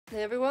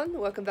Hey everyone,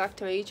 welcome back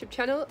to my YouTube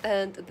channel,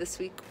 and this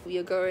week we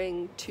are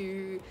going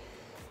to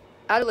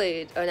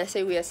Adelaide. And I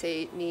say we, I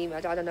say me,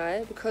 my dad and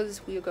I, because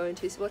we are going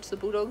to watch the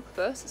Bulldog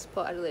first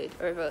support Adelaide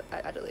over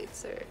at Adelaide.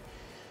 So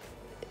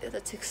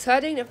that's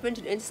exciting. I've been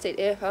to an interstate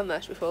AFL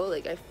match before,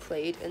 like I've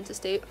played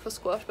interstate for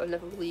squash, but I've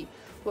never really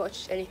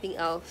watched anything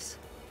else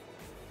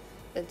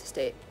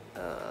interstate.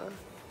 So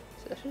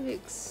that should be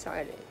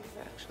exciting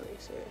actually.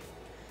 So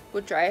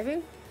we're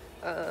driving,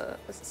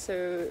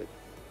 so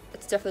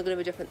it's definitely going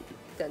to be different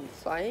than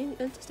flying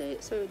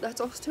interstate, so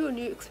that's also a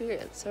new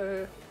experience,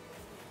 so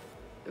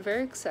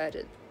very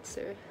excited.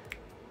 So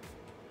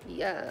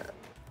yeah,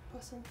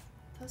 possum,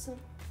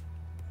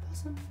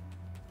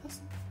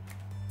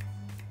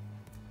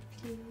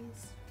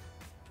 please,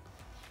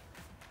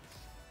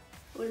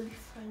 we'll be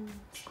friends.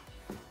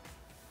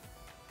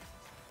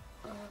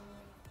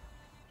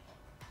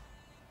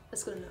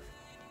 That's good enough.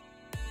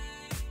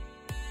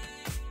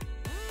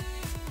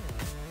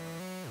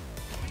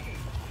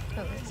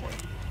 Okay, sorry.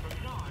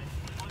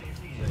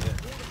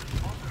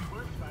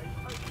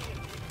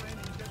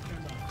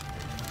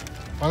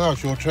 I know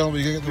it's your channel, but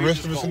you can get the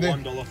rest of us in there.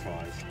 $1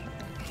 fries.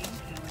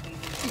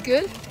 You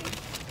good?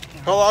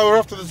 Hello, we're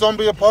off to the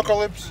zombie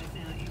apocalypse.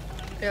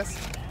 Yes.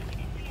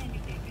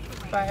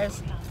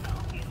 Fires.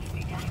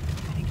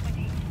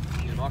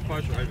 Yeah, my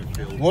fries are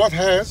overfilled. What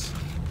has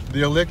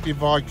the elective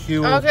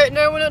IQ of... Okay,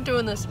 no, we're not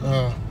doing this.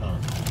 No.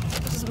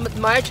 This is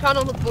my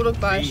channel, the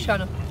Bulldog Bias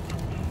channel.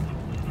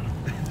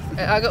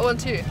 I got one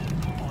too.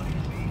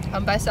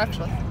 I'm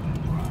bisexual.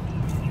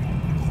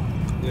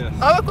 Yes.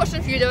 I have a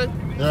question for you, Dylan.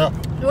 Yeah.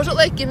 Was it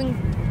like giving,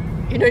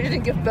 you know, you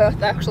didn't give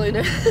birth actually,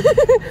 no?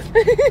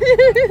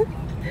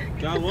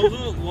 God, was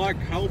it like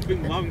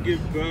helping mum give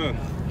birth?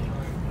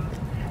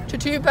 To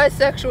two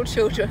bisexual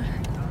children.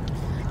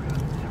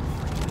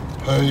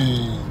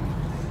 Hey.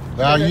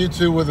 Now Okay. you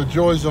two were the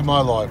joys of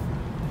my life.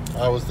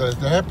 I was the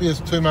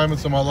happiest 2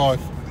 moments of my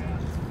life.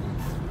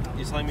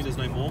 You're telling me there's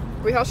no more?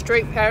 We have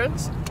straight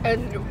parents,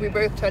 and we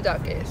both turned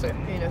out gay, so,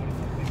 you know.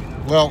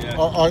 Well,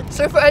 Yeah.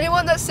 So for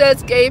anyone that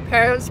says gay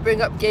parents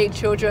bring up gay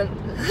children,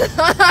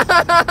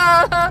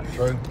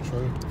 True.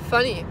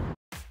 funny.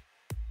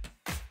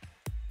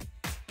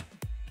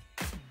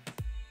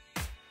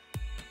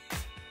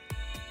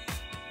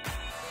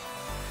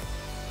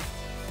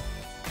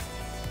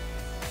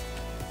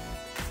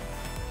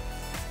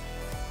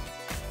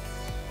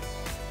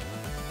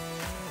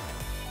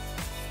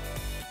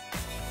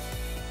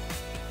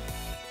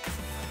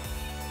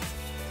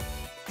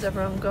 Is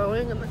everyone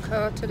going in the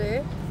car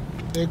today?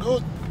 They're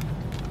good.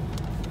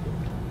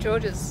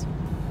 George is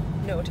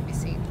nowhere to be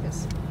seen.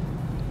 Yes.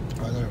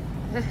 I know.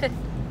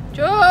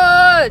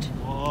 George!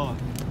 Oh,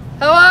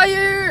 How are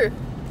you?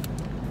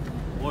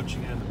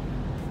 watching it.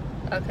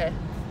 Okay.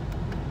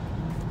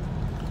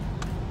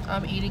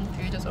 I'm eating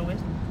food as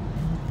always.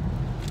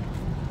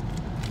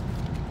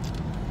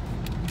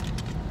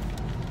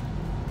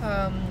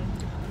 Yeah.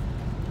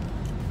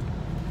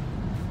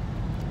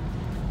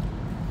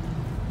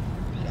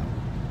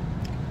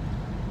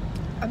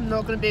 I'm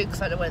not gonna be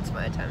excited when it's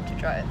my time to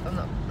drive. I'm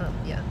not.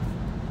 Yeah.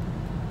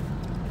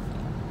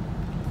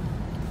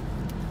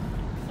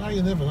 No,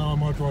 you never know. I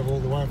might drive all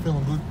the way. I'm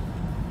feeling good.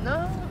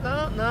 No.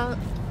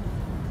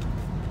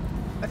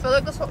 I feel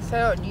like that's not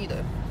fair on you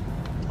though.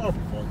 I'll be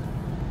fine.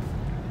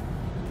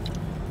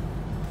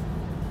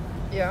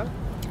 Yeah.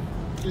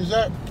 Is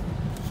that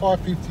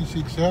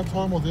 5:56 our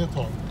time or their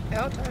time?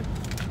 Our time.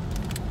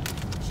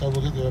 So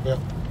we'll get there about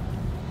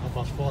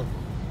 5:30.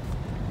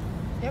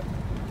 Yep.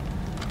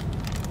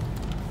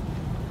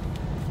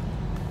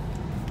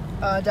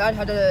 Dad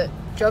had a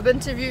job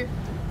interview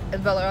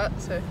in Ballarat,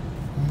 so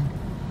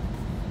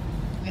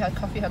we had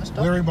coffee, had a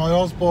stop. Wearing my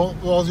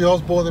Ozzy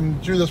Osbourne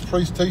and Judas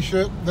Priest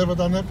t-shirt. Never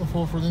done that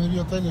before for an interview,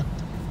 I'll tell you.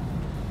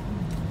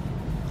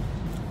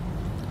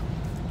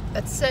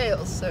 It's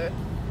sales, so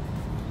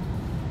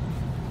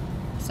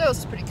sales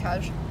is pretty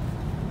casual.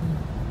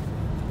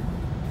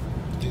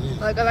 It is.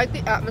 Like, I like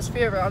the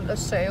atmosphere around a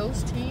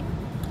sales team.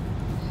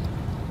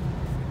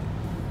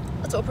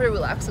 It's all pretty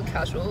relaxed and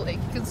casual. Like,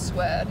 you can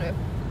swear, no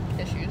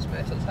issues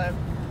most of the time.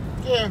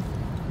 Yeah.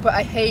 But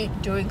I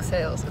hate doing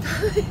sales. You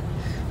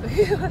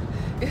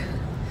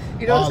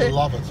know what I'm I saying?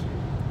 love it.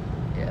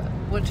 Yeah,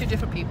 we're two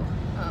different people.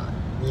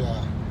 We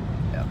are.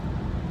 Yeah.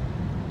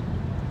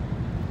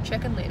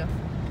 Check in later.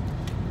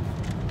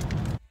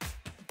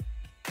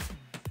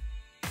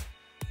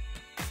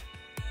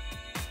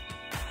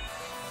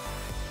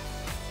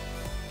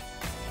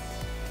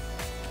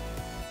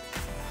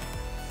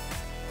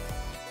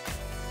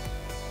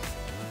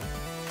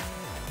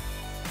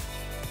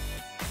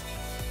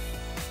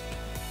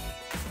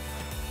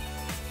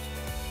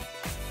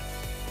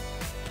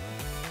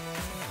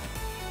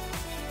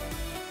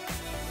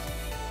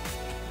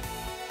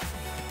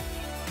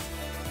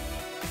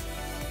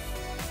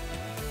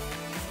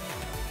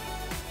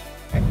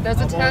 There's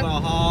a I'm town.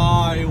 on a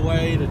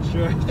highway to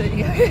church.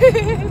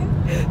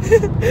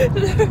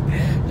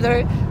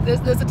 No,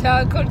 there's a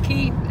town called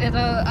Keith in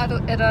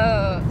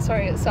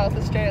South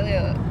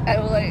Australia,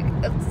 and we're like,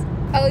 it's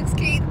Alex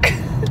Keith.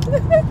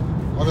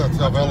 I don't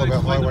tell Val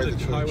about Highway to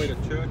Highway Church.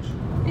 to church.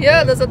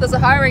 Yeah, there's a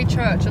Highway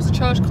Church. There's a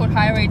church called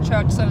Highway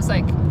Church. So it's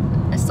like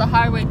it's the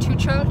highway to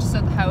church.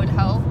 So the highway to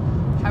hell,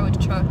 highway to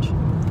church.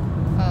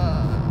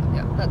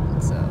 Yeah,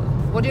 that's.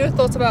 What are your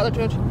thoughts about the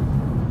church?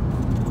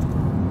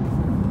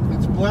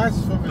 It's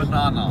blasphemy.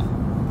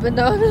 Banana.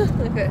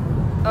 Banana. Okay.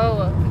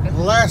 Oh. Okay.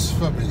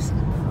 Blasphemy.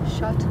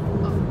 Shut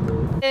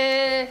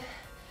up.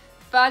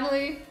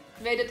 Finally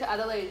made it to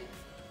Adelaide.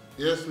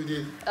 Yes, we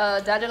did.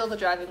 Dad did all the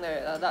driving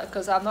there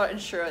because I'm not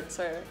insured,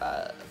 so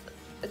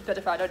it's better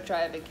if I don't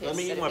drive in case Let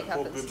me eat anything my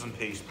pork happens. ribs and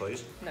peas,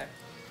 please. No.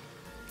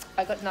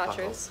 I got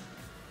nachos.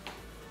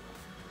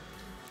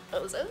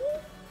 What was it?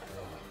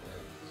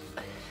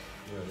 Yeah,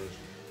 it is.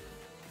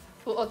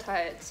 We're all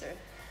tired, so.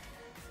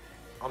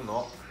 I'm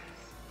not.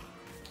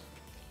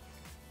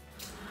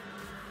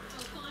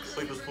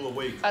 Sleepers for the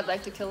week. I'd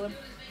like to kill him.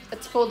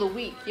 It's for the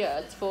week, yeah.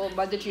 It's for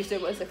Monday, Tuesday,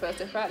 Wednesday,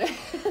 Thursday, Friday.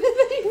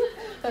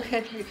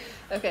 Okay.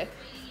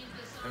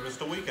 And it's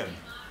the weekend.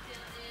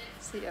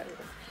 See ya.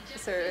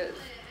 So,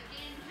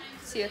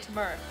 see ya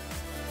tomorrow.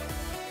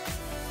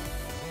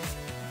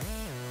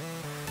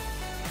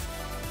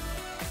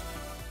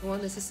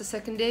 This is the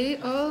second day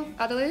of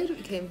Adelaide. We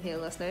came here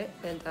last night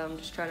and I'm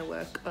just trying to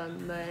work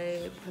on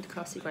my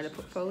podcasting writer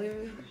portfolio.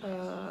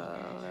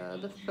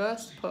 The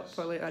first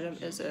portfolio item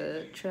is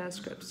a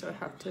transcript, so I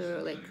have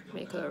to like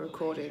make a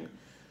recording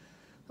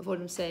of what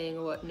I'm saying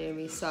or what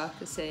Naomi Sark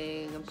is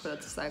saying and put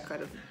it to Slack,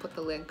 kind of put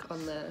the link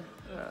on there.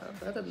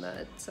 But other than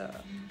that, it's,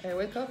 I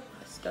wake up,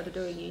 I started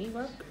doing uni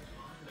work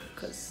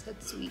because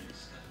it's week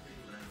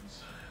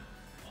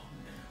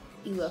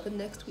 11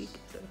 next week.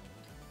 So.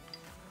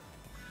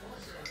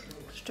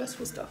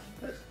 Stressful stuff,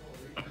 but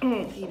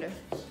you know.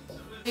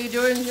 What are you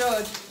doing,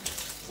 George?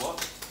 What?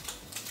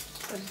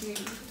 What do you...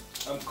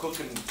 I'm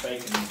cooking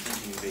bacon and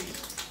drinking beef.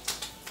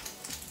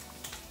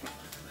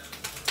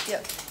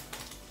 Yeah.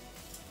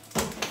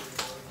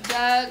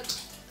 Dad,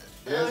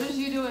 Yes? what are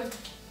you doing?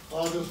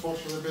 I'm just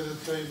watching a bit of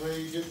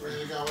TV, getting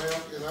ready to go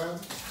out, you know.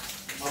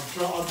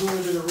 I'm doing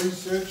a bit of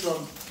research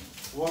on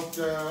what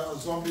a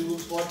zombie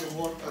looks like and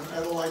what an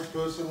Adelaide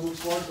person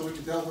looks like, so we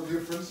can tell the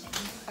difference.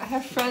 I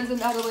have friends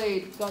in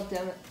Adelaide, god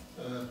damn it.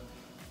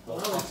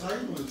 Alex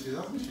Hayden lives here,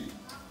 doesn't she?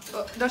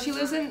 No, she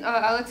lives in,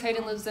 Alex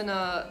Hayden lives in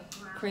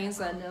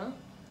Queensland now.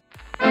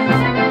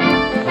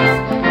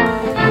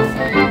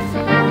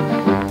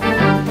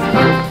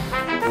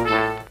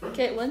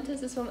 Kate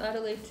Winters is from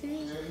Adelaide too.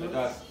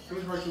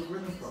 Where's Rachel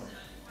Gwynn from?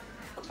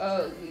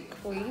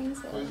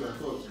 Queensland.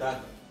 Queensland. Dad,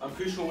 I'm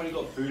pretty sure when he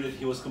got booted,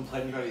 he was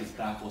complaining about his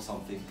back or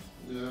something.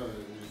 Yeah.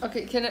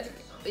 Okay, can I,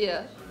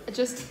 yeah.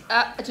 Just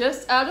out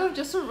of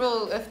just a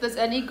rule, if there's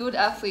any good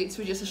athletes,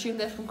 we just assume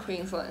they're from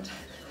Queensland.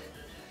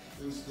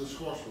 It's the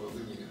squash world,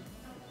 isn't it?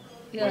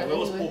 Yeah. Wait, where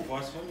was anyway. Paul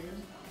Price from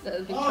again? Oh,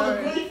 the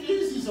Victoria. great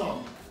news is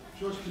on.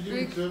 George, can you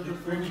Greek- interpret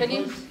for me, Can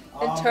you please?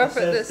 interpret it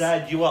says, this?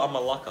 Dad, you are a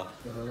Malacca.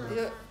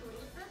 Yeah,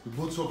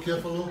 Butso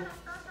Kefalo.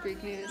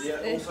 Greek news.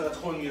 Yeah, also that's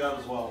calling you that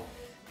as well.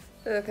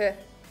 Okay.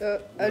 Well,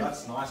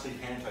 that's nicely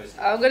hand toasted.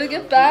 I'm gonna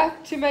get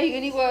back to my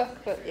uni work,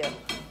 but yeah.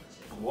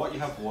 What, you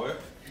have work?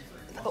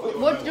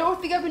 What do you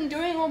think I've been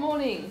doing all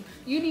morning?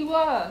 Uni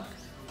work.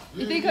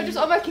 You think I'm just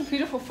on my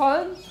computer for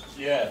fun?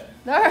 Yeah,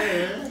 No.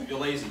 you're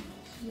lazy.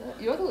 No,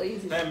 you're the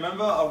lazy. Hey,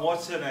 remember,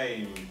 what's her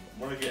name?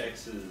 One of your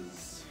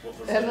exes. What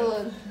was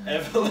Evelyn. Her?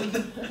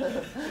 Evelyn.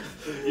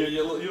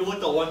 you're like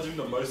the one doing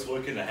the most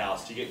work in the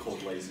house. You get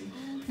called lazy.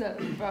 No,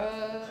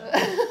 bro.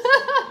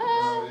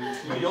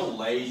 No, you're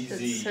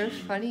lazy. It's so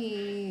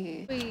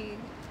funny.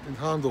 In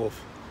Harndorf.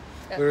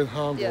 Yeah. We're in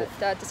Harndorf. Yeah,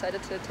 Dad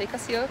decided to take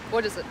us here.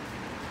 What is it?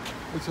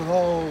 It's an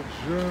old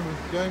German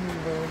gaming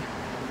van.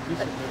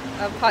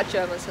 I'm part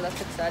German, so that's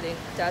exciting.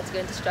 Dad's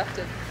getting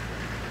distracted.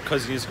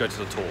 Because you need to go to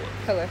the toilet.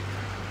 Hello.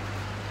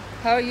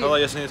 How are you? Hello,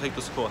 yes, I need to take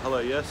this call. Hello,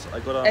 yes, I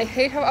got I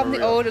hate how I'm the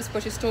Maria. oldest,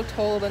 but you're still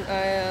taller than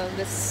I am.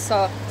 This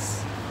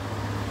sucks.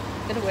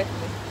 Get away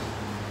from me.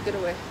 Get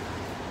away.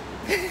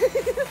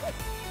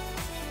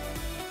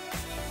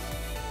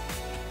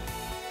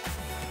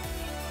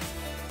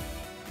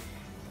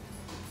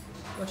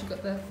 What you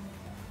got there?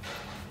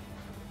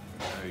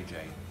 Mary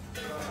Jane.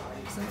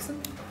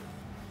 Simpson?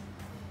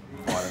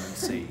 Vitamin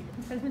C.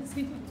 Vitamin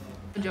C.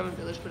 German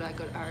village, but I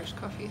got Irish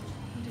coffee.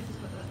 What do you think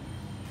about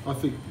that? I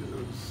think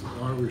it's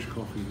Irish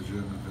coffee in the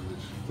German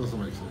village.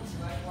 Doesn't make sense.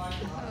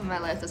 My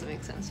life doesn't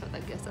make sense, but I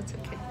guess that's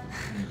okay.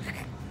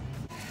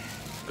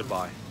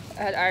 Goodbye.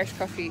 I had Irish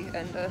coffee,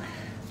 and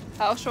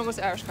how strong was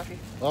the Irish coffee?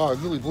 Oh,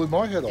 it nearly blew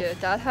my head off. Yeah,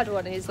 Dad had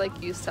one, and he's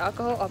like used to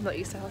alcohol. I'm not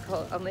used to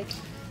alcohol. I'm like,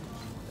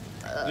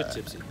 You're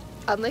tipsy.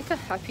 I'm like a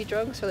happy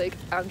drunk, so like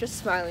I'm just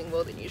smiling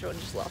more than usual and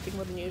just laughing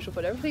more than usual,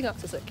 but everything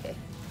else is okay.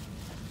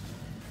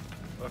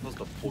 What was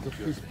the With pork a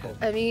fizz pop.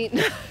 I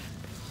mean,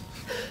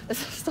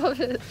 stop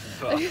it.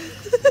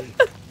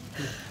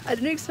 I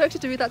didn't expect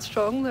it to be that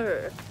strong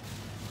though.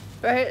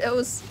 Right? It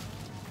was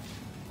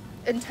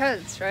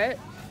intense, right?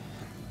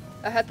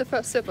 I had the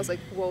first sip, I was like,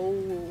 whoa,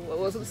 it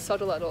wasn't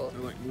subtle at all.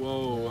 You're like,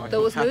 whoa.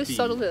 There was no happy.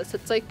 subtleness,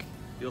 it's like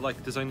You're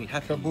like, there's only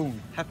happy. Kaboom.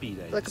 Happy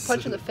days. a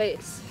punch in the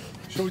face.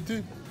 Shall we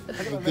do a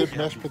dip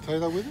mashed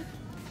potato with it?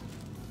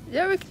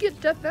 Yeah, we could get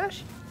that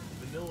mash.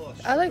 Vanilla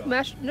sugar. I like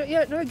mash. No,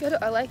 yeah, no, I get it.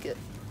 I like it.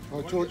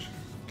 Oh, George,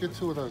 get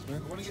 2 of those,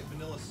 man. I want to get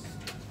vanilla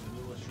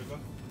sugar.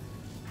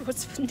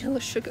 What's vanilla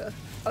sugar?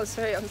 Oh,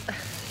 sorry. I'm.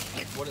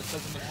 What it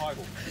says in the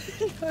title.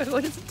 No,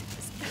 what is it?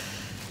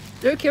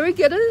 No, can we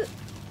get it?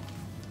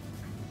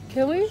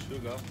 Can we?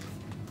 Sugar.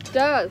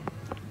 Dad,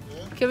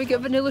 Yeah? can we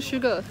get vanilla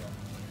sugar?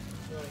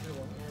 Yeah, here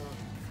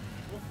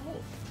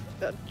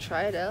one.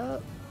 Try it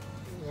out,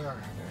 No.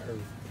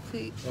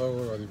 please. Oh,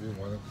 all right, if you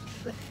want it.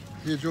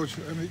 Here, George,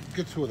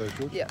 get 2 of those,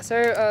 George. Yeah. So,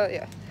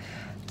 yeah.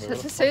 To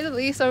say the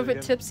least, I'm a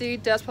bit tipsy.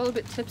 Dad's probably a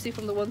bit tipsy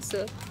from the one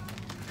sip.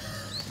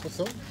 What's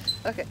that?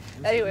 Okay.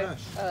 Anyway.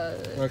 mash?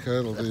 Okay,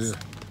 that'll do. let's-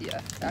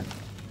 Yeah.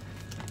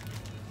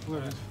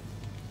 Where is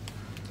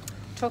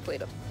Talk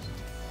later.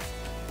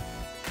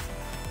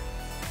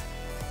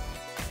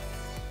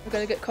 We're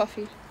gonna get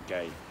coffee.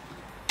 Gay.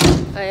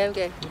 I am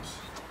gay.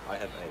 I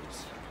have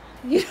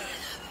AIDS.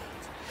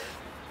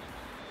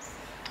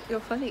 You're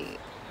funny.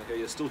 Okay,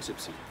 you're still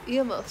tipsy.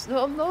 Earmuffs.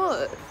 No, I'm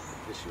not.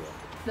 Yes, you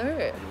are. No.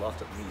 You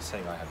laughed at me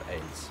saying I have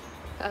AIDS.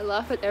 I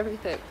laugh at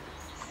everything.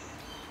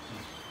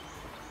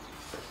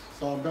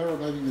 So I'm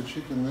marinating the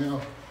chicken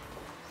now.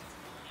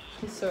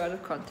 He's so out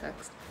of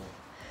context.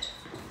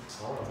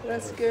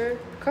 Let's go.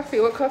 Coffee.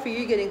 What coffee are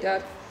you getting,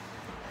 Dad?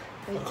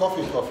 A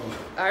coffee.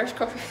 Irish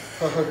coffee.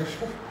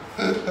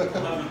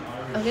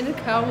 I'm getting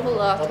a caramel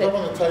I don't latte.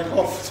 want to take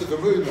off to the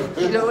moon.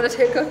 You don't want to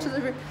take off to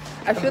the room?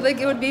 I feel like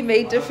it would be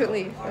made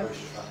differently.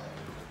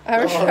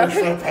 Irish Oh,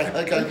 frappe.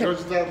 okay,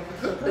 George, done.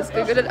 Let's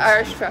go get an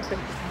Irish frappe. Done.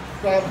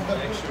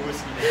 Extra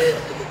whiskey.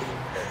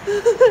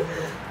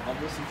 I'm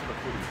listening to the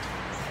footy.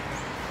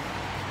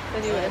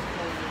 Anyway.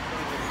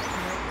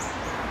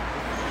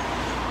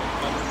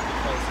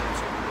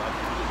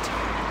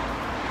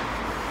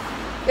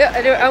 Yeah,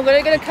 anyway, I'm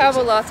gonna get a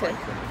caramel latte.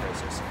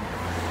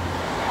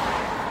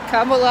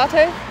 Caramel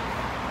latte? Yeah,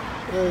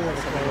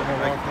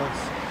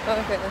 Oh,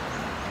 okay.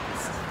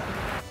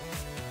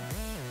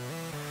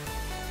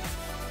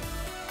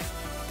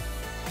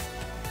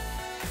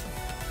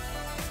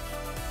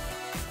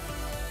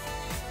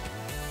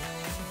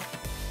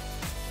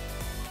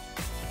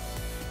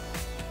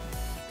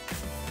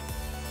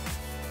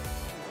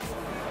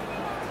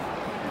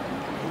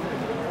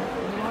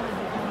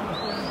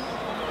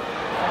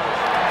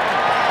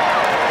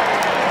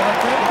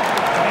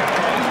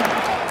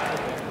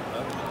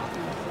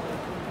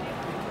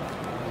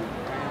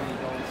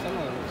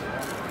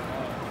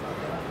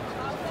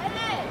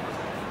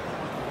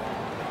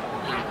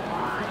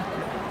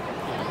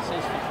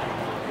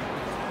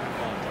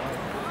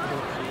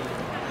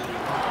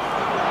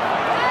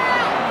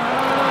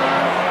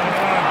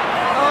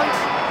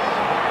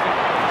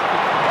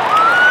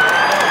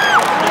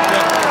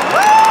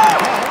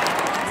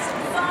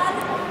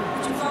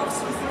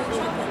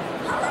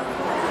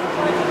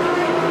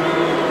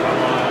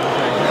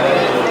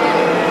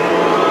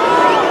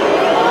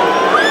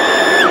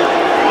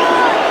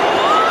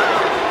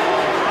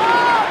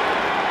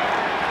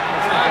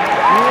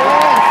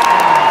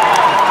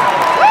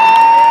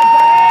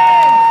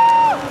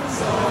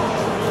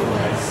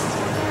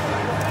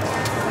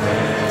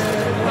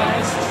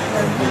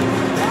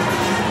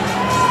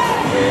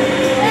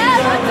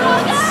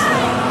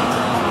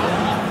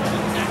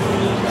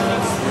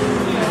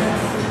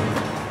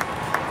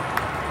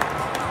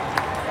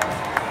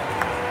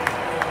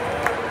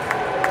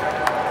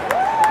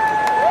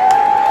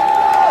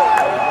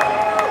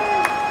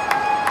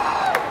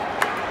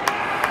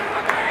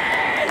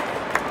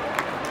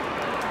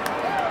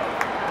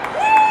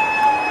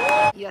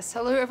 Yes,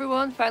 hello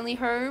everyone, finally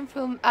home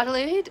from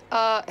Adelaide.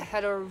 I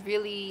had a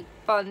really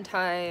fun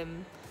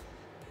time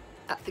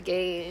at the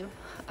game.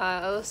 It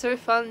was so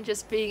fun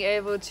just being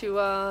able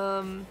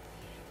to,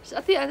 just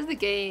at the end of the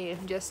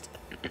game, just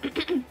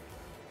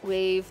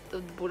wave the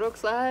Bulldog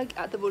flag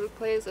at the Bulldog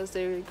players as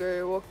they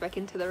go walk back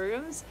into their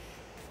rooms.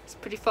 It's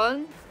pretty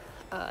fun.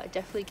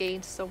 Definitely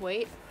gained some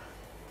weight.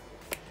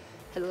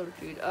 Had a lot of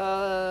food.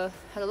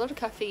 Had a lot of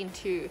caffeine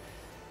too.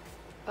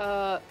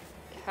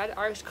 Had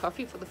Irish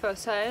coffee for the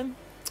first time.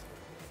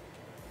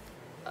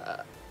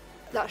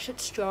 That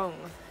shit's strong.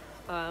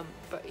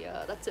 But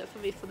yeah, that's it for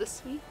me for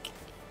this week.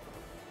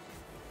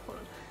 Hold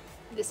on.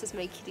 This is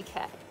my kitty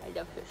cat. I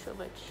love her so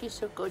much. She's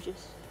so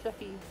gorgeous.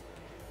 Fluffy.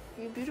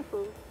 You're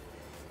beautiful.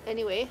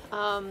 Anyway,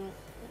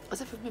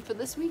 that's it for me for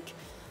this week.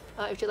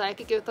 If you like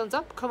it, give it a thumbs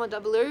up, comment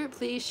down below,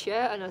 please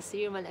share, and I'll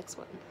see you in my next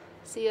one.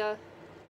 See ya.